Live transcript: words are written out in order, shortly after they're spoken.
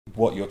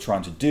what you're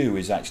trying to do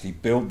is actually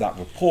build that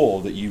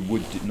rapport that you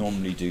would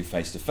normally do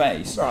face to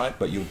face, right,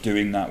 but you're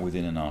doing that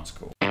within an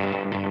article.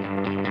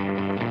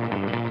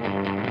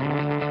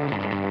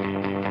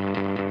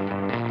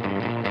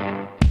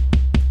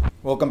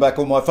 Welcome back,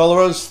 all my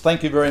followers.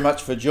 Thank you very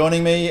much for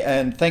joining me,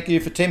 and thank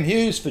you for Tim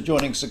Hughes for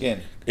joining us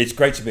again. It's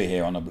great to be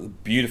here on a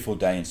beautiful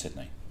day in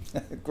Sydney.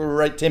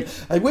 Great, Tim.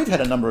 Hey, we've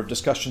had a number of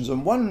discussions,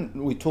 and one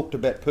we talked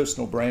about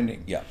personal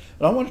branding. Yeah.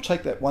 And I want to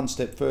take that one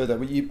step further.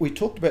 We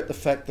talked about the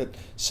fact that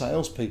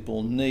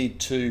salespeople need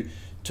to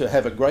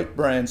have a great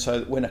brand, so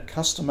that when a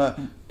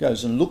customer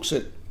goes and looks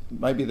at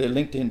maybe their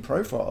LinkedIn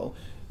profile,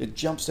 it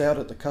jumps out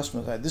at the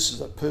customer that this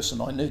is a person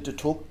I need to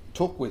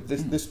talk with.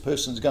 This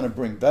person's going to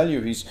bring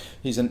value.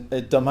 He's a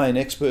domain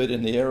expert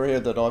in the area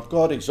that I've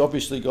got. He's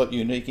obviously got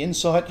unique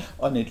insight.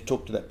 I need to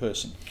talk to that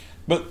person.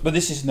 But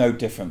this is no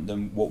different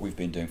than what we've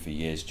been doing for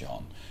years,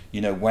 John.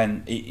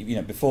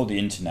 Before the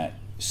internet,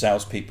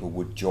 salespeople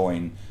would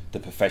join the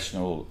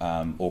professional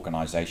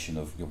organisation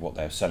of what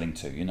they're selling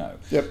to.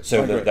 Yep,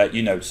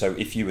 so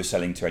if you were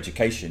selling to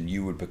education,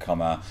 you would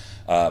become a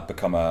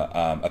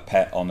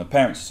pet on the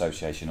parents'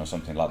 association or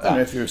something like that.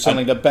 And if you're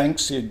selling to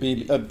banks, you'd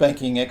be a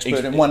banking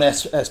expert in one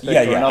aspect or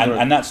yeah, another.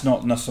 And that's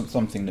not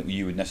something that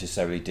you would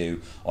necessarily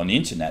do on the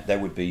internet. There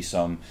would be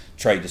some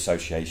trade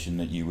association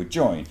that you would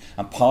join,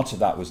 and part of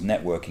that was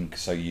networking,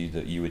 so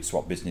that you would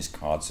swap business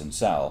cards and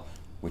sell,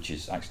 which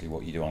is actually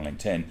what you do on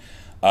LinkedIn.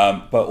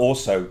 But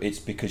also it's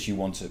because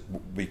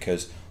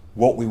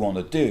what we want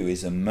to do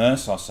is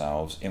immerse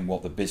ourselves in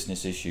what the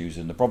business issues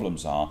and the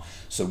problems are.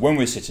 So when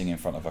we're sitting in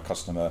front of a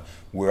customer,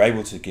 we're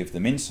able to give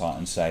them insight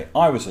and say,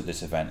 I was at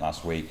this event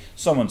last week,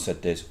 someone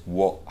said this,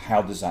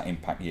 how does that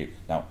impact you?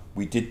 Now,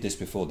 we did this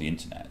before the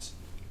internet.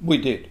 We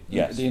did.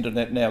 Yes. The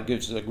internet now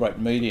gives us a great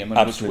medium in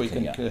Absolutely, which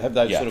we can have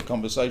those sort of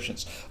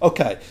conversations.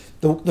 Okay,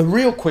 the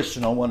real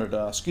question I wanted to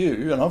ask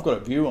you, and I've got a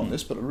view on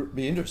this, but it'd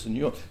be interesting in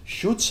yours,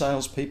 should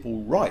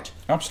salespeople write?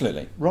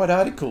 Absolutely. Write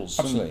articles?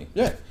 Absolutely.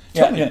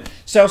 Yeah.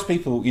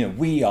 Salespeople,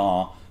 we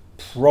are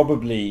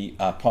probably,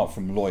 apart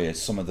from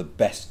lawyers, some of the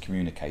best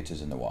communicators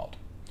in the world.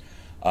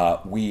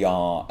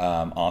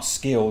 Our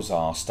skills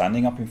are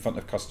standing up in front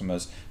of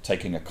customers,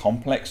 taking a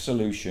complex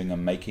solution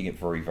and making it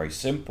very, very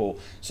simple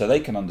so they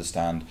can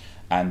understand,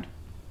 and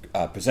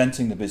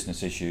presenting the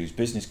business issues,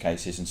 business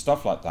cases and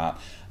stuff like that.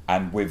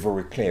 And we're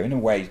very clear. In a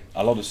way,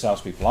 a lot of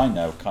salespeople I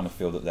know kind of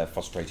feel that they're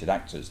frustrated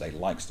actors. They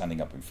like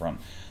standing up in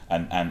front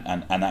and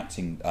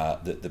acting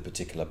the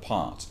particular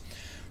part.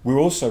 We're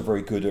also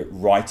very good at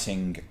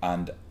writing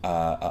and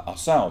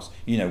ourselves.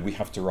 We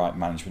have to write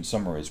management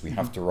summaries. We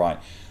have to write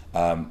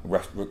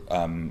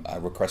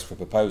requests for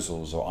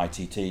proposals or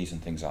ITTs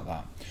and things like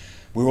that.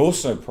 We're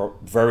also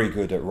very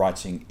good at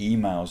writing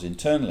emails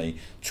internally,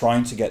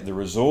 trying to get the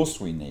resource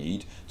we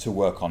need to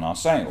work on our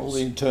sales. All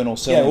the internal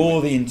selling. Yeah,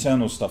 all the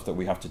internal stuff that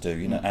we have to do,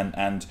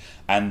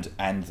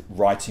 and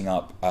writing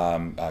up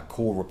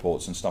call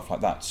reports and stuff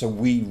like that. So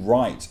we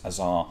write as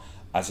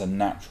a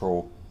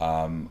natural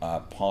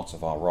part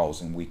of our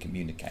roles, and we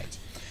communicate.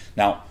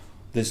 Now,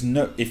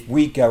 if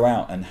we go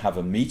out and have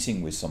a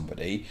meeting with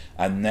somebody,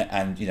 and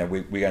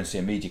we go and see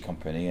a media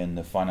company, and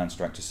the finance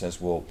director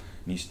says, well,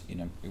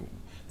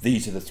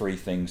 these are the three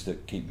things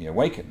that keep me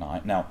awake at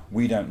night. Now,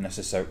 we don't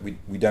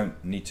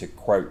need to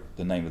quote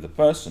the name of the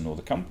person or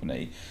the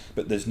company,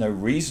 but there's no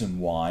reason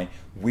why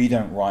we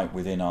don't write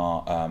within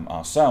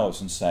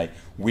ourselves and say,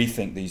 we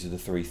think these are the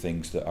three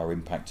things that are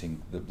impacting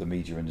the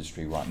media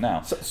industry right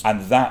now.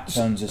 And that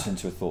turns us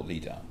into a thought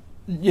leader.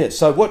 Yes,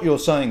 so what you're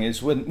saying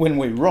is when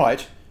we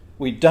write,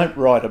 we don't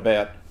write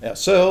about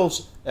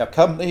ourselves, our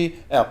company,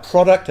 our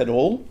product at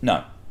all.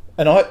 No.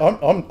 And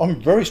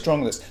I'm very strong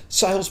on this.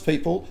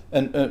 Salespeople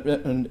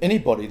and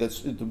anybody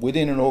that's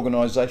within an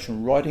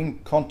organisation writing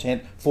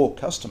content for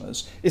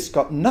customers, it's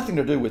got nothing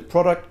to do with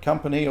product,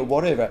 company or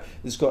whatever.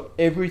 It's got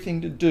everything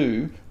to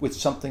do with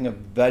something of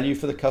value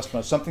for the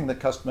customer, something the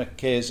customer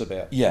cares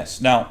about.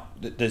 Yes. Now,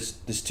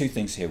 there's two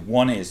things here.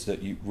 One is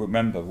that you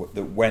remember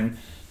that when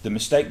the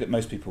mistake that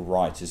most people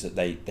write is that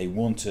they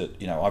want to,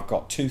 I've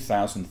got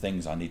 2,000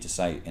 things I need to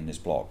say in this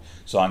blog,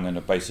 so I'm going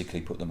to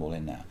basically put them all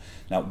in there.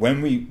 Now,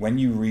 when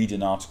you read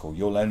an article,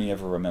 you'll only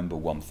ever remember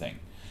one thing.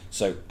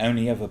 So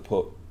only ever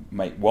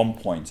make 1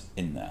 point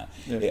in there.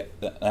 Yeah.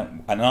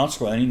 An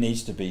article only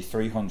needs to be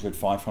 300,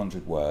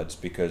 500 words,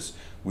 because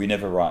we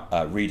never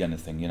read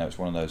anything. It's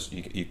one of those,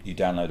 you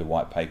download a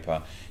white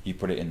paper, you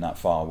put it in that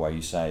file where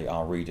you say,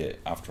 I'll read it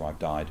after I've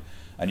died.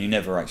 And you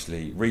never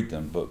actually read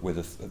them, but with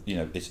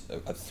it's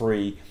a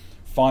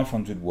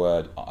 500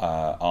 word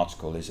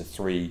article is a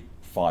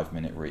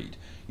 5-minute read.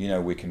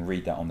 We can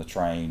read that on the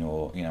train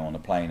or on a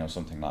plane or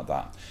something like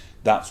that.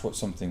 That's what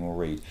something we'll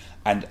read.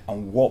 And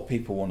what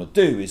people want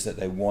to do is that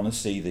they want to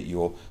see that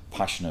you're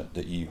passionate,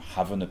 that you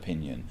have an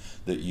opinion,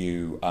 that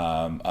you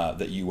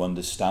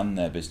understand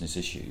their business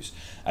issues.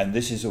 And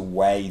this is a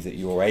way that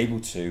you're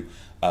able to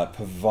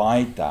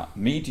provide that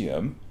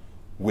medium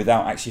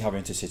without actually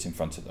having to sit in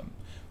front of them.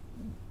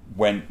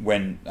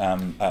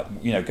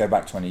 go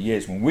back 20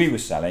 years when we were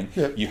selling,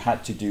 Yep. you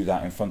had to do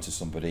that in front of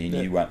somebody, and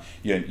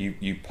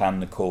you plan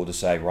the call to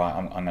say, right,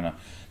 I'm gonna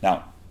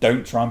now.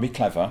 Don't try and be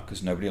clever,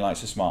 because nobody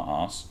likes a smart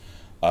ass.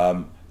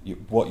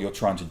 What you're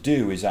trying to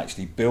do is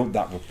actually build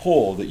that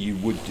rapport that you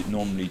would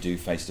normally do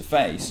face to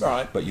face,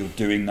 Right. but you're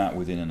doing that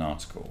within an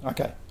article.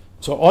 Okay,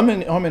 so I'm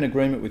in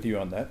agreement with you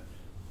on that.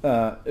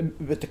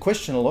 But the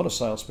question a lot of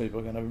salespeople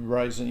are going to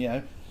raise, and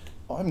I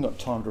haven't got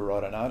time to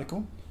write an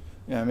article.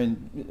 I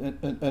mean,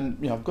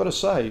 and I've got to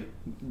say,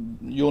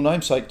 your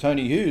namesake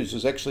Tony Hughes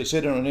has actually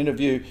said in an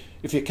interview,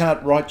 if you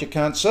can't write, you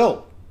can't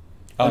sell.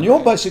 And Okay.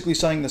 you're basically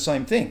saying the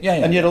same thing.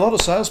 And yet a lot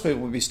of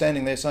salespeople would be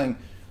standing there saying,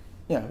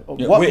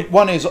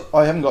 one is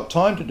I haven't got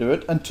time to do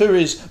it, and two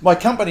is my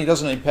company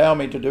doesn't empower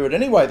me to do it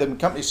anyway. The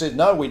company said,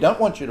 no, we don't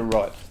want you to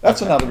write.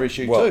 That's another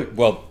issue too.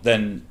 Well,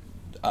 then,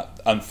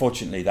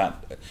 unfortunately,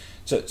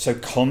 so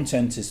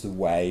content is the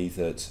way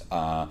that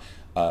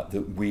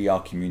that we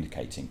are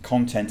communicating.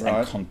 Content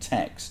and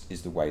context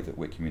is the way that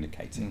we're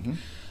communicating.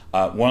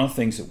 Mm-hmm. One of the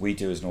things that we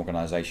do as an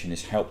organisation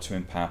is help to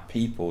empower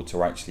people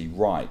to actually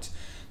write.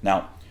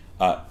 Now,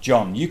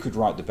 John, you could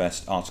write the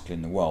best article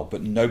in the world,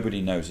 but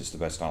nobody knows it's the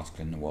best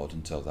article in the world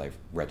until they've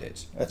read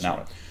it. That's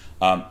right.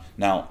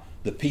 Now,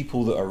 The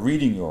people that are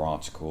reading your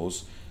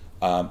articles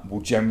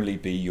will generally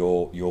be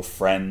your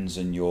friends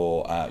and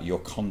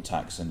your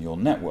contacts and your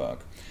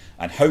network,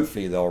 and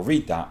hopefully they'll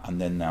read that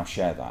and then they'll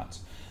share that,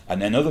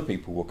 and then other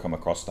people will come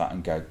across that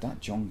and go, that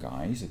John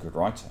guy, he's a good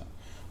writer.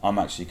 I'm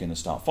actually going to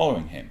start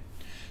following him.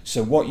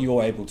 So what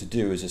you're able to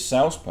do as a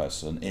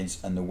salesperson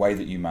is, and the way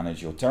that you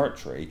manage your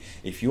territory,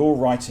 if you're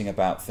writing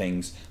about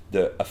things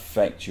that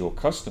affect your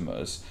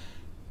customers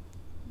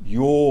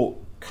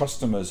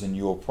and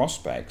your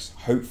prospects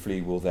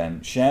hopefully will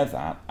then share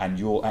that, and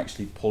you'll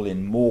actually pull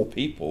in more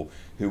people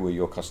who are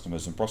your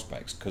customers and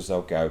prospects, because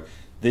they'll go,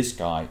 this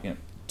guy,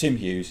 Tim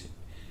Hughes,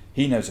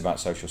 he knows about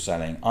social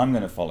selling. I'm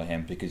going to follow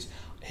him because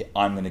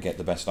I'm going to get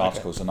the best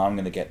articles, and I'm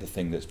going to get the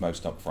thing that's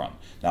most upfront.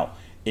 Now,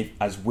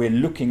 as we're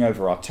looking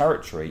over our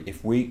territory,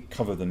 if we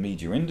cover the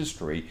media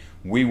industry,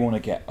 we want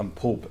to get and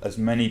pull as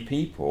many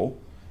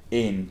people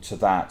into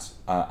that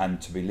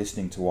and to be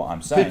listening to what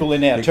I'm saying. People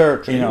in our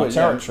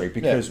territory.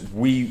 Because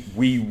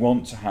we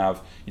want to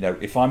have,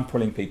 if I'm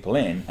pulling people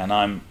in,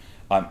 and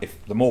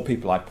if the more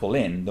people I pull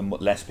in, the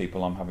less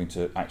people I'm having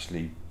to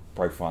actually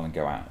profile and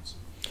go out.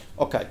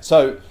 Okay,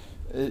 so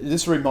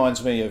this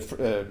reminds me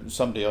of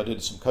somebody I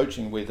did some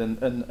coaching with,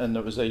 and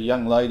there was a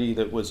young lady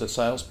that was a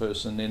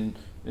salesperson in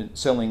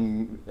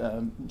selling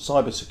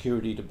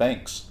cybersecurity to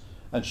banks,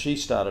 and she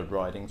started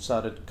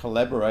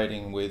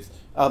collaborating with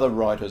other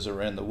writers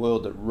around the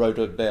world that wrote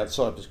about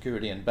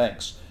cybersecurity and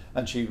banks,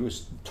 and she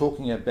was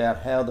talking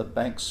about how the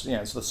banks,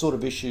 it's the sort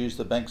of issues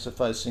the banks are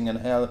facing and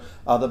how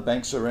other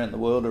banks around the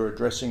world are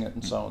addressing it,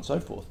 and so on and so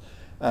forth.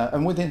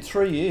 And within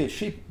 3 years,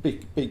 she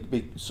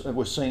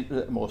was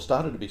seen, or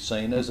started to be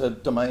seen as a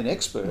domain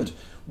expert,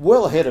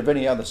 well ahead of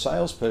any other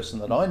salesperson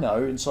that I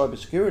know in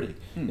cybersecurity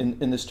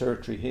in this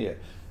territory here.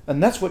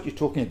 And that's what you're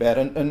talking about.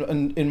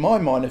 And in my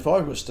mind, if I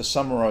was to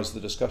summarise the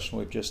discussion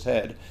we've just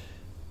had,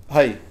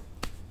 hey,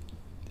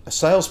 a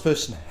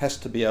salesperson has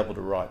to be able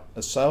to write.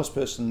 A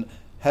salesperson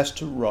has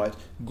to write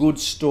good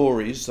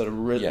stories that are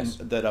written,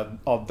 that are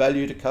of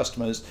value to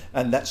customers,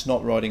 and that's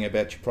not writing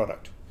about your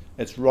product.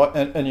 It's right,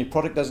 and your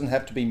product doesn't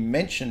have to be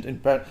mentioned. In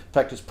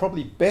fact, it's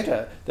probably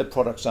better that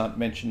products aren't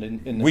mentioned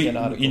in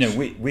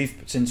articles.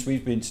 Since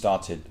we've been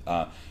started,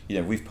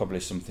 we've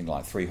published something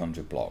like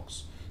 300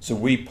 blogs. So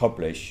we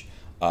publish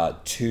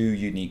 2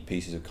 unique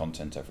pieces of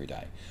content every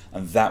day,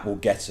 and that will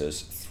get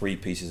us 3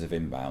 pieces of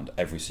inbound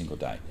every single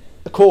day.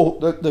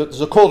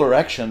 There's a call to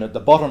action at the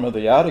bottom of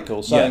the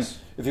article saying,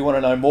 if you want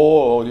to know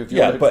more, or if you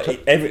want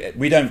to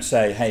we don't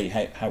say,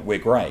 hey, we're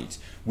great.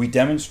 We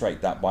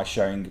demonstrate that by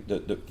showing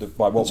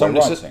by what we're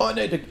writing. Says, I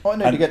need to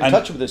get in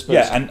touch with this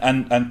person.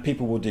 And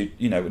people will do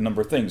a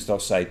number of things. They'll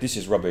say, this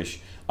is rubbish,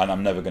 and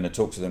I'm never going to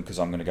talk to them because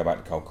I'm going to go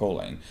back to cold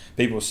calling.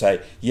 People will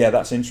say, yeah,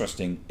 that's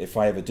interesting. If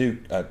I ever do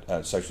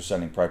a social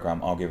selling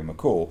program, I'll give them a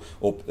call.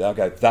 Or they'll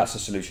go, that's a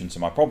solution to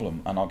my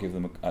problem, and I'll give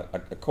them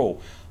a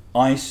call.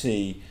 I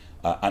see,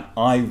 and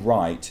I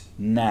write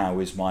now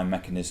is my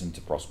mechanism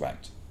to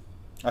prospect.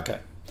 Okay.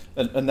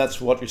 And that's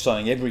what you're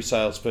saying. Every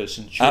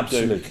salesperson should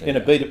do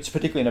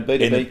particularly in a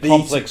B2B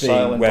complex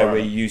sale environment, where we're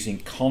using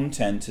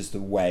content as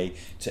the way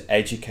to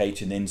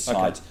educate and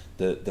insight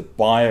the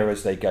buyer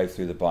as they go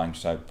through the buying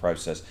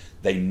process.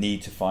 They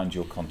need to find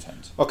your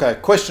content. Okay,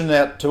 question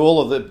out to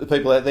all of the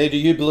people out there. Do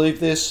you believe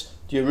this?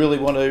 Do you really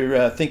want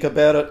to think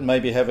about it and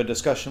maybe have a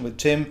discussion with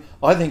Tim?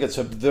 I think it's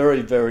a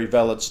very, very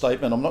valid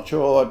statement. I'm not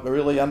sure I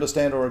really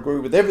understand or agree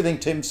with everything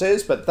Tim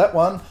says, but that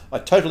one I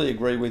totally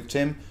agree with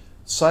Tim.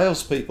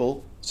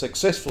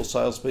 Successful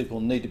salespeople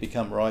need to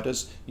become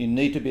writers. You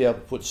need to be able to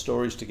put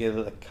stories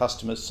together that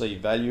customers see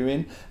value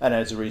in, and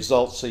as a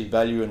result see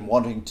value in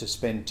wanting to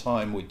spend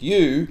time with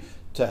you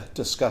to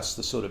discuss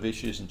the sort of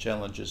issues and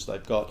challenges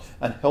they've got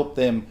and help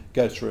them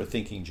go through a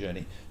thinking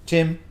journey.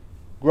 Tim,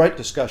 great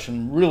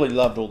discussion. Really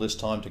loved all this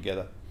time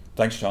together.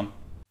 Thanks, John.